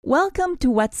Welcome to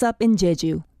What's Up in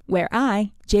Jeju, where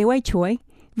I, JY Choi,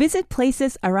 visit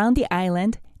places around the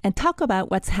island and talk about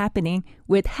what's happening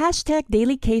with hashtag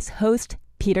Daily Case host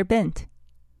Peter Bent.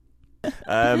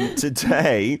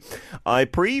 Today, I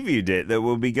previewed it that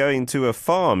we'll be going to a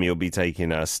farm you'll be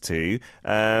taking us to.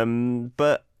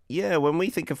 But yeah, when we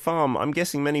think of farm, I'm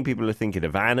guessing many people are thinking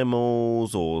of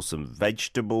animals or some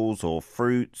vegetables or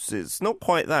fruits. It's not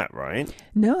quite that, right?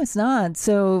 No, it's not.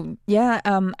 So, yeah,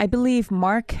 I believe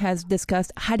Mark has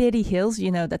discussed Hareri Hills,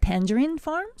 the tangerine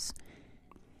farms.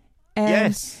 And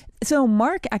yes. So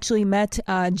Mark actually met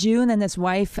June and his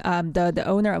wife, the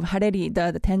owner of Hareri,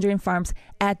 the tangerine farms,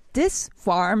 at this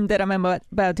farm that I'm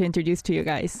about to introduce to you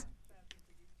guys.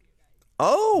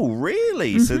 Oh,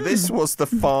 really? So this was the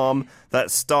farm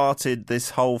that started this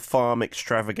whole farm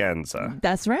extravaganza.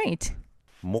 That's right.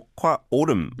 Mokhwa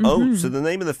Oreum. Oh, so the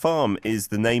name of the farm is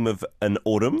the name of an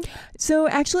autumn? So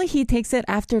actually he takes it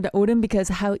after the autumn because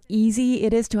how easy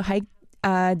it is to hike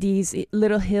these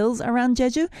little hills around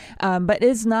Jeju, but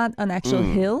it's not an actual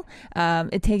hill.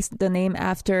 It takes the name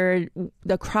after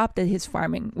the crop that he's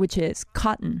farming, which is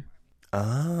cotton.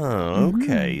 Ah,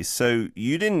 okay. So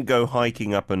you didn't go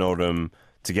hiking up an autumn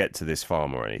to get to this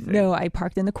farm or anything? No, I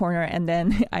parked in the corner and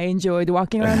then I enjoyed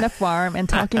walking around the farm and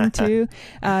talking to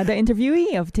the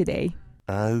interviewee of today.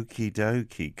 Okie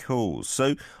dokie, cool.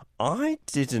 So I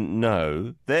didn't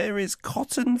know there is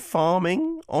cotton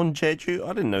farming on Jeju.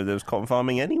 I didn't know there was cotton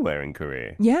farming anywhere in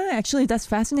Korea. Yeah, actually, that's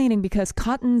fascinating because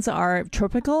cottons are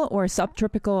tropical or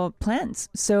subtropical plants.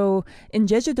 So in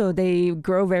Jeju-do, they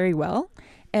grow very well.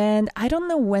 And I don't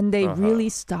know when they really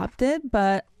stopped it,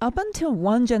 but up until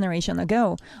one generation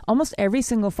ago, almost every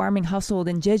single farming household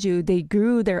in Jeju, they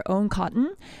grew their own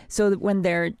cotton. So that when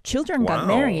their children got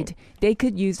married, they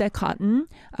could use that cotton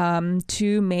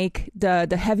to make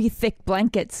the heavy, thick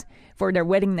blankets for their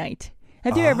wedding night.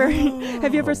 Have you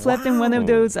ever slept in one of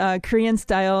those Korean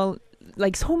style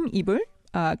like 솜이불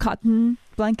cotton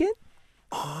blanket?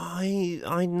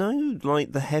 I know,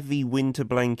 like the heavy winter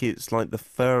blankets, like the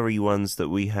furry ones that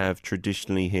we have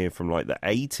traditionally here from like the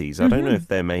 80s. I don't know if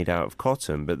they're made out of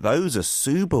cotton, but those are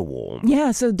super warm.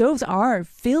 Yeah, so those are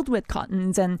filled with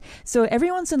cottons. And so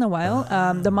every once in a while,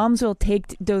 the moms will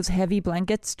take those heavy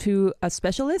blankets to a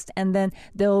specialist and then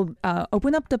they'll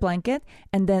open up the blanket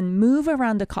and then move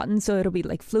around the cotton so it'll be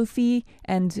like fluffy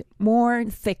and more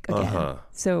thick again.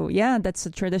 So yeah, that's a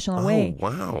traditional way. Oh,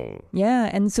 wow. Yeah,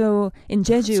 and so in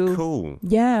Jeju, that's cool.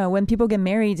 Yeah, when people get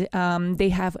married, they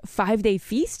have 5-day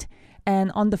feast.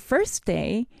 And on the first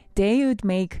day, they would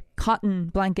make cotton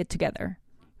blanket together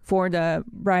for the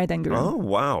bride and groom. Oh,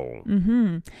 wow.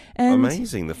 And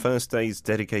amazing. The first day is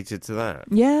dedicated to that.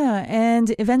 Yeah,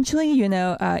 and eventually,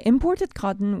 imported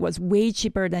cotton was way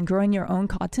cheaper than growing your own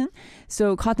cotton.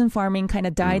 So cotton farming kind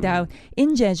of died out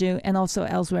in Jeju and also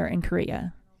elsewhere in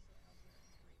Korea.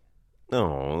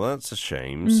 Oh, that's a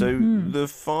shame. So the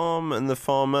farm and the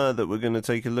farmer that we're going to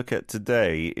take a look at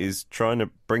today is trying to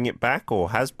bring it back or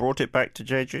has brought it back to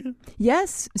Jeju?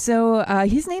 Yes. So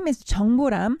his name is Jung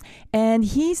Bo-ram, and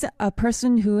he's a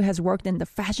person who has worked in the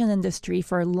fashion industry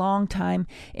for a long time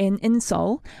in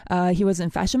Seoul. He was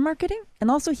in fashion marketing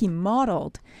and also he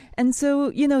modeled. And so,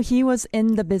 he was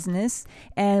in the business.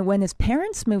 And when his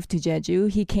parents moved to Jeju,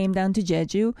 he came down to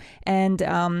Jeju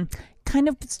and kind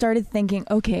of started thinking,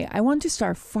 okay, I want to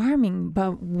start farming,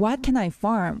 but what can I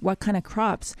farm? What kind of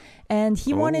crops? And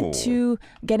he wanted to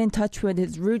get in touch with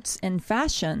his roots in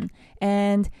fashion.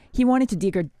 And he wanted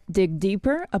to dig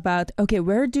deeper about, okay,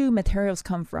 where do materials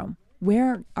come from?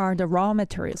 Where are the raw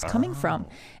materials coming from?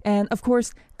 And of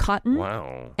course, cotton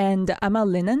and ama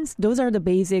linens, those are the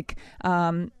basic,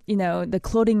 the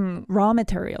clothing raw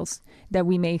materials that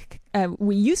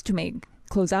we used to make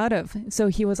clothes out of. So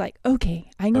he was like,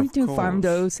 okay, I'm going to farm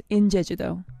those in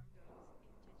Jeju-do.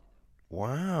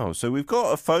 Wow. So we've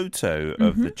got a photo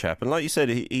of the chap. And like you said,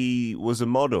 he was a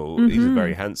model. He's a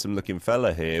very handsome looking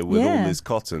fella here with all this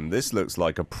cotton. This looks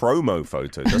like a promo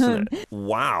photo, doesn't it?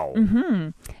 Wow.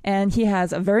 And he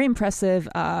has a very impressive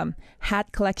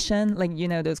hat collection, like,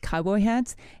 those cowboy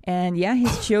hats. And yeah,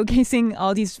 he's showcasing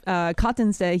all these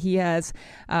cottons that he has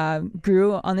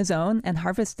grew on his own and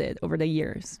harvested over the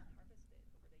years.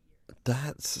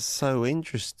 That's so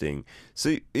interesting.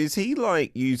 So is he like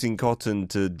using cotton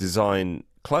to design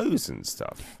clothes and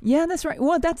stuff? Yeah, that's right.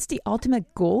 Well, that's the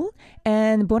ultimate goal.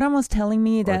 And Bo-ram was telling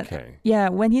me that,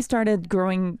 when he started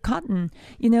growing cotton,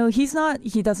 he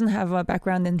doesn't have a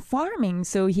background in farming.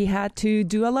 So he had to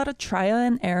do a lot of trial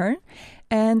and error.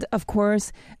 And of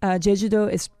course, Jeju-do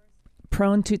is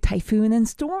prone to typhoon and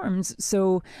storms.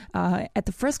 So at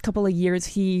the first couple of years,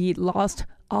 he lost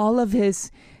all of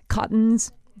his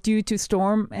cottons due to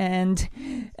storm and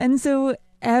so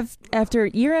after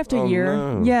year,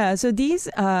 no. yeah. So these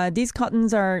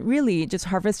cottons are really just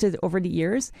harvested over the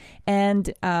years,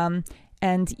 and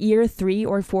year 3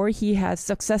 or 4, he has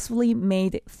successfully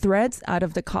made threads out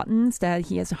of the cottons that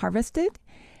he has harvested.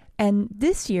 And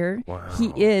this year,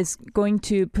 he is going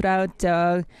to put out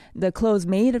the clothes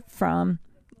made from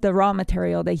the raw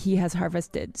material that he has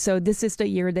harvested. So this is the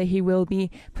year that he will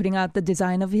be putting out the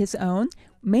design of his own,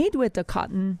 made with the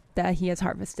cotton that he has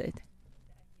harvested.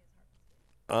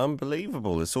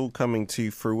 Unbelievable. It's all coming to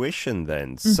fruition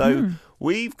then. So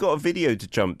we've got a video to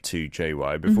jump to,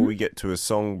 JY, before we get to a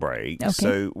song break. Okay.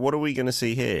 So what are we going to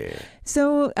see here?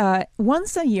 So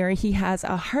once a year, he has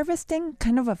a harvesting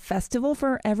kind of a festival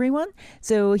for everyone.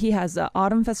 So he has the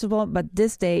autumn festival, but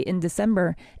this day in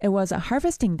December, it was a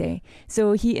harvesting day.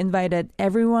 So he invited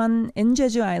everyone in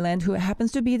Jeju Island who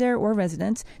happens to be there or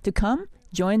residents to come,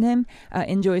 join him,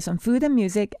 enjoy some food and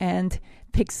music, and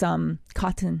pick some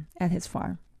cotton at his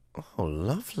farm. Oh,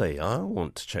 lovely. I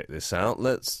want to check this out.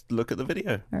 Let's look at the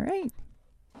video. All right.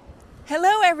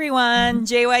 Hello, everyone.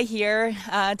 JY here.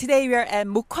 Today we are at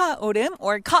Mokhwa Oreum,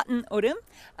 or Cotton Oreum.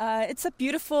 It's a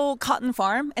beautiful cotton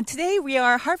farm, and today we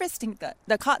are harvesting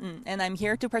the cotton, and I'm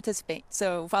here to participate.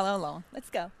 So follow along. Let's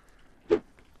go.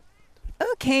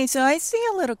 Okay, so I see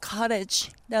a little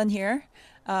cottage down here.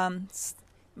 It's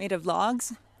made of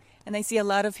logs, and I see a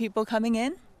lot of people coming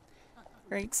in.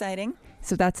 Very exciting.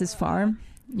 So that's his farm.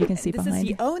 You can see This behind. is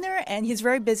This is the owner, and he's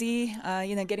very busy,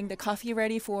 getting the coffee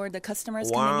ready for the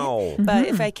customers coming in. Wow. But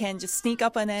if I can just sneak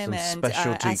up on him Some and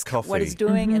specialty ask coffee. what he's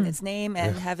doing and his name,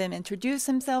 and have him introduce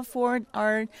himself for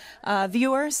our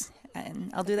viewers,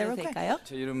 and I'll do that real quick.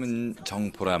 제 이름은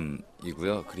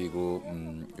정보람이고요. 그리고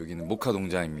여기는 모카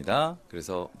농장입니다.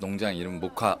 그래서 농장 이름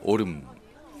모카 오름입니다.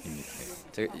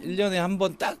 제가 1년에 한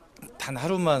번 단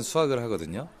하루만 수확을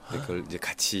하거든요. 그걸 이제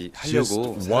같이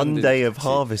하려고 Just one day of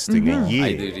harvesting a year.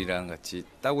 아이들이랑 같이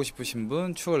따고 싶으신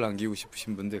분, 추억을 남기고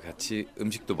싶으신 분들 같이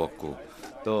음식도 먹고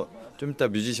또 좀 이따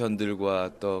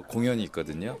뮤지션들과 또 공연이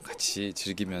있거든요. 같이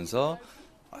즐기면서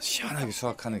시원하게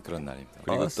수확하는 그런 날입니다.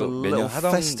 그리고 it's 또 a 매년 little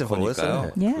하던 festival,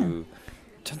 거니까요. isn't it? 그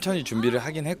천천히 준비를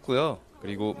하긴 했고요.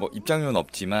 그리고 뭐 입장료는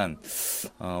없지만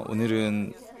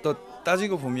오늘은 또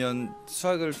따지고 보면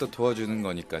수학을 또 도와주는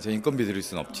거니까 제 인건비 드릴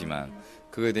수는 없지만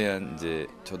그거에 대한 이제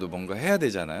저도 뭔가 해야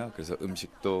되잖아요. 그래서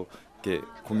음식도 이렇게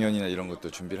공연이나 이런 것도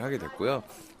준비를 하게 됐고요.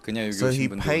 그냥 여기 So he 오신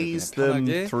분들은 pays 그냥 them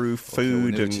편하게 through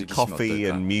food 오늘 and 즐기시면 coffee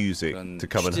어떨까? and music 그런 to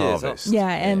come and 취지에서 harvest.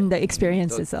 Yeah, and the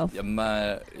experience 또 itself.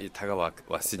 연말이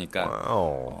다가왔으니까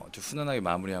Wow. 좀 훈훈하게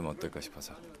마무리하면 어떨까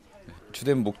싶어서.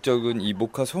 주된 목적은 이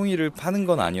모카 송이를 파는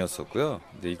건 아니었었고요.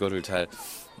 근데 이거를 잘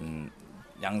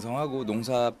양성하고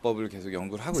농사법을 계속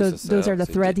연구를 하고 So 있었어요. those are the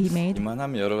그래서 thread 이제 he made.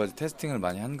 이만하면 여러 가지 테스팅을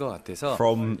많이 한 것 같아서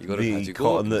From 이거를 the 가지고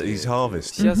cotton that 이제 he's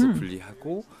harvested. 씨앗을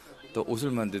분리하고 또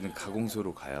옷을 만드는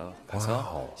가공소로 가서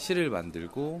와우. 실을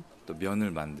만들고 또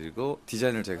면을 만들고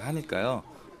디자인을 제가 하니까요.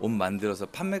 옷 만들어서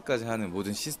판매까지 하는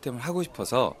모든 시스템을 하고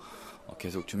싶어서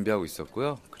계속 준비하고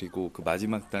있었고요. 그리고 그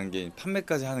마지막 단계인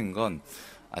판매까지 하는 건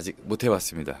아직 못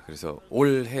해봤습니다. 그래서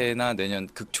올해나 내년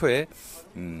극초에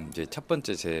이제 첫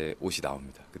번째 제 옷이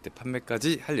나옵니다. 그때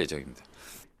판매까지 할 예정입니다.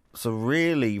 So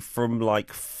really, from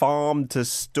like farm to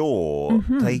store,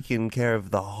 taking care of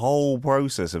the whole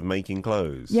process of making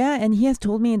clothes. Yeah, and he has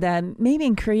told me that maybe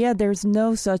in Korea there's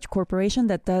no such corporation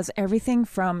that does everything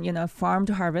from farm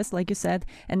to harvest, like you said,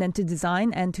 and then to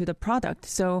design and to the product.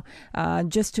 So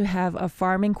just to have a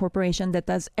farming corporation that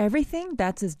does everything,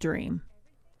 that's his dream.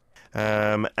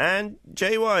 And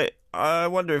JY, I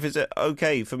wonder if it's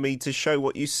okay for me to show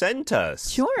what you sent us.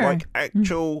 Sure. Like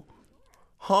actual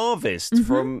harvest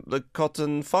from the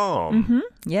cotton farm.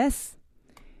 Yes.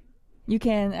 You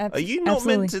can. Are you not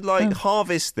absolutely. meant to like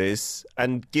harvest this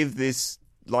and give this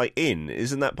like in?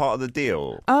 Isn't that part of the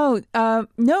deal? Oh,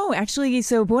 no, actually.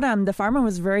 So Bo-ram, the farmer,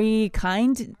 was very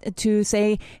kind to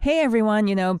say, hey, everyone,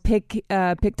 pick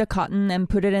the cotton and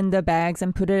put it in the bags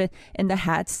and put it in the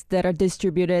hats that are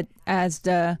distributed as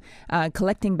the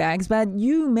collecting bags. But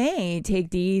you may take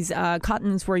these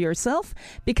cottons for yourself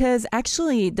because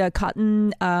actually the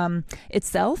cotton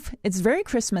itself, it's very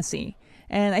Christmassy.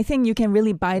 And I think you can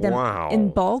really buy them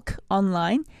in bulk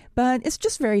online. But it's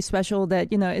just very special that,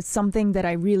 it's something that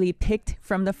I really picked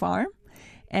from the farm.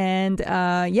 And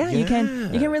you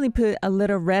can really put a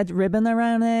little red ribbon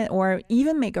around it or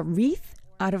even make a wreath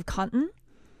out of cotton.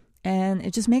 And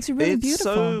it just makes it really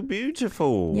beautiful. It's so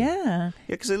beautiful. Yeah.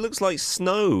 Because it looks like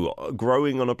snow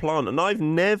growing on a plant. And I've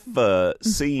never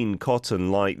seen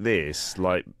cotton like this,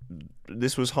 like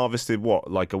this was harvested,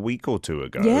 like a week or two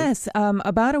ago? Yes,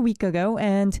 about a week ago.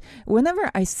 And whenever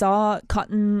I saw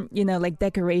cotton, like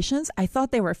decorations, I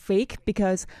thought they were fake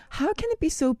because how can it be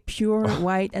so pure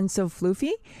white and so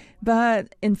fluffy?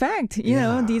 But in fact,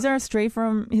 these are straight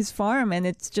from his farm and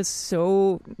it's just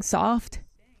so soft.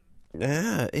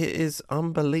 Yeah, it is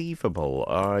unbelievable.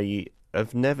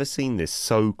 I've never seen this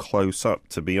so close up,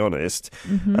 to be honest.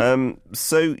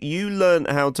 So you learned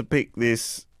how to pick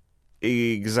this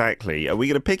exactly. Are we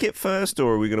going to pick it first,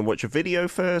 or are we going to watch a video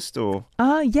first? Or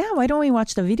yeah, why don't we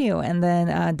watch the video and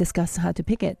then discuss how to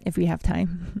pick it if we have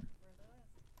time.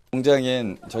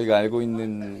 공장엔 저희가 알고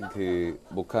있는 그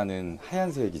모카는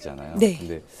하얀색이잖아요. 네.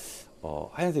 근데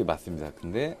하얀색이 맞습니다.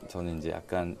 근데 저는 이제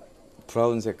약간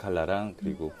브라운색 컬러랑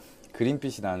그리고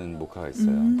그린빛이 나는 모카가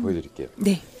있어요. 보여드릴게요.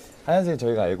 네. 하얀색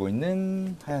저희가 알고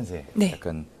있는 하얀색, 네.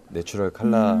 약간 내추럴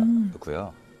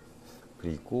컬러고요.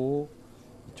 그리고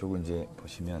이쪽은 이제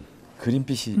보시면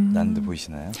그린빛이 나는 데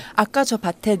보이시나요? 아까 저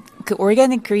밭에 그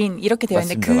오르가닉 그린 이렇게 되어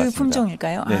있는데 그 맞습니다.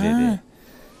 품종일까요? 네네네. there's a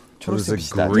초록색이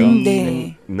나죠. green,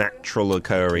 네. natural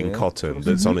occurring 네. cotton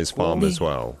that's on his farm 네. as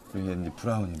well. 그리고 이제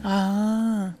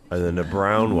브라운입니다. And then a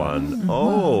brown one.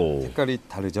 Oh. 색깔이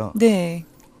다르죠? 네.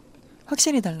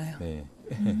 확실히 달라요. 네.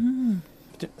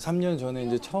 3년 전에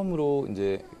이제 처음으로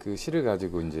이제 그 실을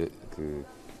가지고 이제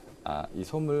이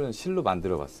솜을 실로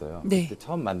만들어 봤어요. 네. 그때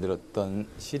처음 만들었던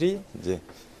실이 이제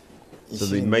이 So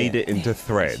they 실인데 made it into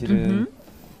thread. 실은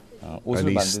옷을 And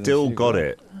he's 만드는 still 실이고요. got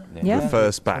it. 네, Yeah. The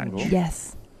first batch. 처음으로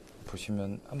Yes.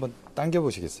 보시면 한번 당겨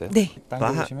보시겠어요? 네.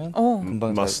 당겨 보시면 오.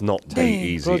 금방 Must 잘 not take 네.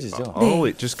 easy. 부러지죠? Oh,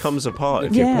 it just comes apart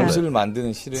if you Yeah. pull it. 옷을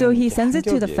만드는 실은 So he 이렇게 sends it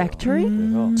to the 한 겹이에요. factory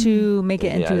그래서 to make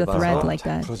it 되게 into the 얇아서 thread like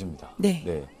잘 that. 부러집니다. 네.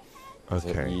 네. 그래서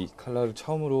Okay. 이 컬러를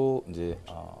처음으로 이제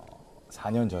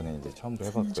 4년 전에 이제 처음으로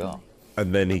해봤고요.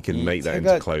 And then he can 이 make that into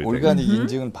새가 clothing. 올가닉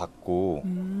인증을 받고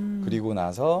그리고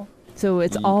나서 So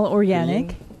it's 이 all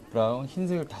organic. 그린, 브라운,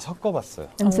 흰색을 다 섞어봤어요.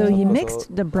 And so he 섞어서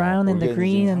mixed the brown and the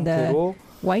green and the 상태로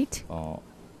white.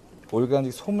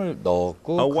 올가닉 솜을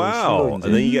넣었고 Oh, 그 wow. 실로 And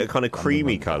then you 이제 get kind of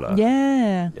creamy color.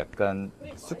 Yeah. 약간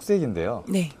쑥색인데요.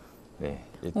 네. 네,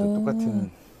 이게 또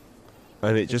똑같은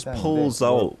And it just 색상인데 pulls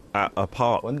out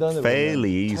apart 원단을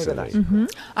fairly 보면 차이가 easily. 나죠.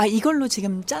 아 이걸로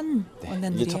지금 짠 이게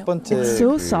원단들이에요. 첫 번째 It's so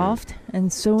그 soft and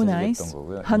so 제작했던 nice.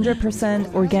 거고요.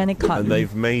 100% organic And cotton.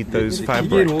 they've made those 기계로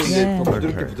fabrics. 이제 Yeah. 더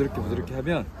부드럽게 Okay. 부드럽게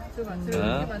하면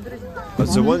자,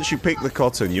 So once you pick the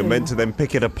cotton, you're meant to then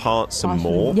pick it apart some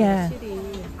more. Yeah.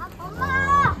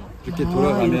 이렇게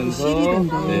돌아가면서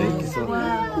네, 이렇게 해서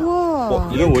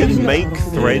You can make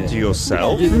thread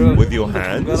yourself with your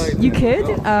hands. You could,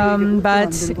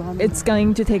 but it's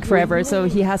going to take forever. So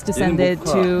he has to send it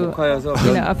to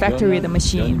a factory with a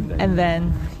machine and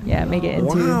then make it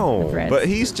into Wow. the thread. But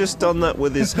he's just done that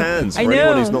with his hands. I For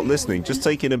anyone who's know. not listening, just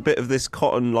taking a bit of this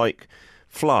cotton like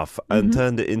fluff and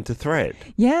turned it into thread.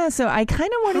 Yeah, so I kind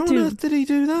of How wanted on to. earth did he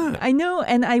do that? I know,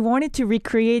 and I wanted to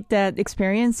recreate that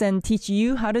experience and teach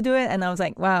you how to do it. And I was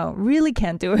like, wow, really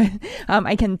can't do it.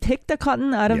 I can pick the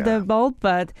cotton out of Yeah. the bulb,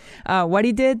 but what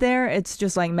he did there, it's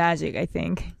just like magic, I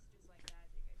think.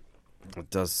 It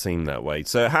does seem that way.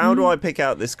 So how do I pick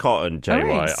out this cotton, JY? All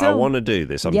right, I so- want to do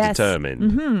this. I'm Yes.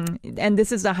 determined. And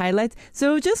this is the highlight.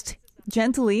 So just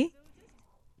gently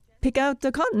pick out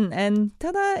the cotton, and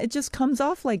ta-da, it just comes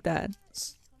off like that.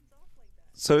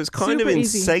 So it's kind Super of in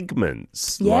easy. Yes,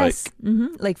 segments. Like,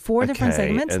 like 4 different okay,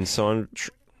 segments. and so I'm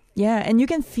Yeah, and you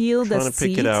can feel the trying to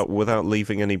pick seeds. it out without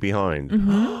leaving any behind.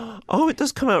 Oh, it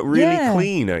does come out really Yeah.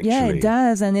 clean, actually. Yeah, it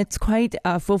does, and it's quite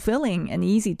fulfilling and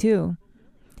easy too.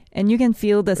 And you can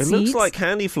feel the It seeds. looks like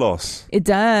candy floss. It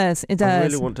does. It I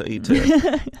does. really want to eat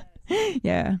it.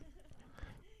 Yeah.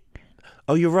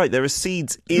 Oh, you're right. There are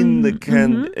seeds in the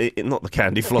not the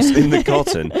candy floss, in the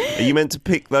cotton. Are you meant to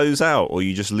pick those out, or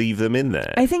you just leave them in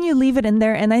there? I think you leave it in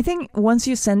there, and I think once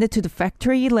you send it to the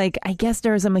factory, like I guess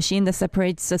there's a machine that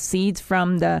separates the seeds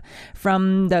from the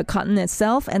cotton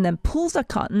itself, and then pulls the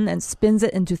cotton and spins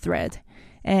it into thread.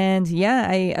 And yeah,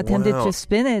 I attempted Wow. to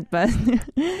spin it, but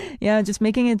yeah, just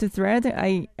making it into thread,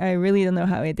 I really don't know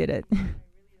how I did it.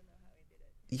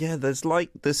 Yeah, there's like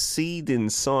the seed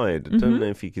inside. I don't know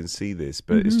if you can see this,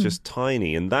 but it's just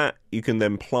tiny. And that you can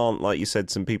then plant, like you said,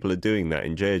 some people are doing that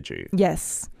in Jeju.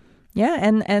 Yes. Yeah,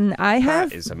 and I have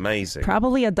That is amazing.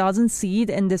 probably a dozen seed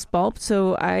in this bulb,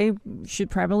 so I should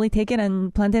probably take it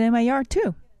and plant it in my yard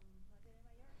too.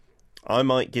 I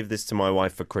might give this to my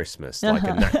wife for Christmas, like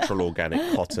a natural organic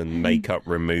cotton makeup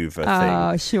remover thing.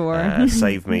 Oh, sure.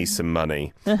 Save me some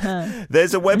money.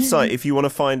 There's a website if you want to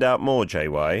find out more,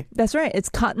 JY. That's right. It's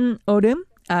Cotton Oreum,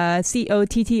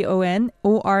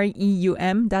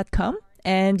 COTTONOREUM.com.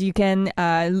 And you can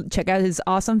check out his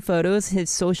awesome photos, his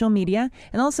social media,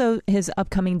 and also his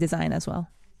upcoming design as well.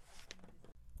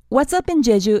 What's Up in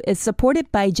Jeju is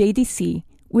supported by JDC,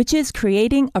 which is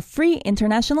creating a free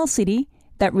international city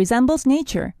that resembles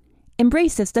nature,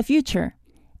 embraces the future,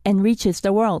 and reaches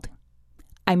the world.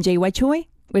 I'm JY Choi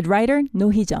with writer No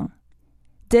Hee-jung.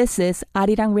 This is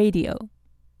Arirang Radio.